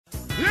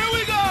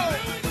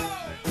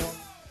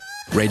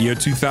Radio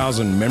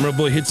 2000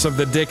 Memorable Hits of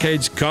the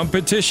Decades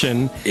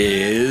competition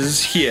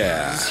is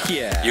here.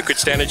 You could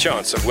stand a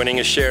chance of winning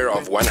a share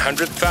of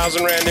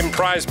 100,000 Rand in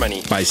prize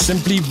money by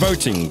simply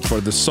voting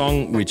for the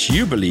song which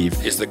you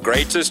believe is the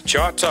greatest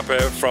chart topper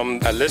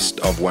from a list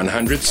of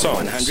 100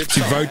 songs.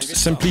 To vote,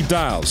 simply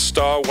dial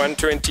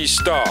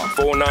 *120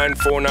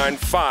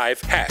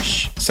 *49495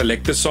 hash.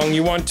 Select the song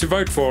you want to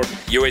vote for.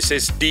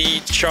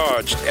 USSD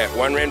charged at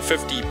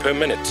R1.50 per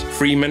minute.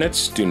 Free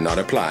minutes do not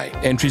apply.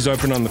 Entries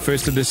open on the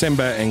 1st of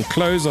December and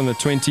close on the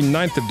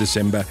 29th of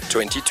December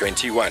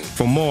 2021.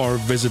 For more,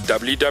 visit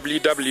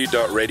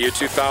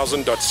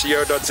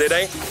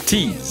www.radio2000.co.za.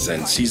 T's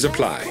and C's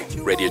apply.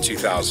 Radio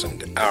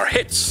 2000. Our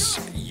hits,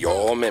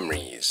 your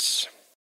memories.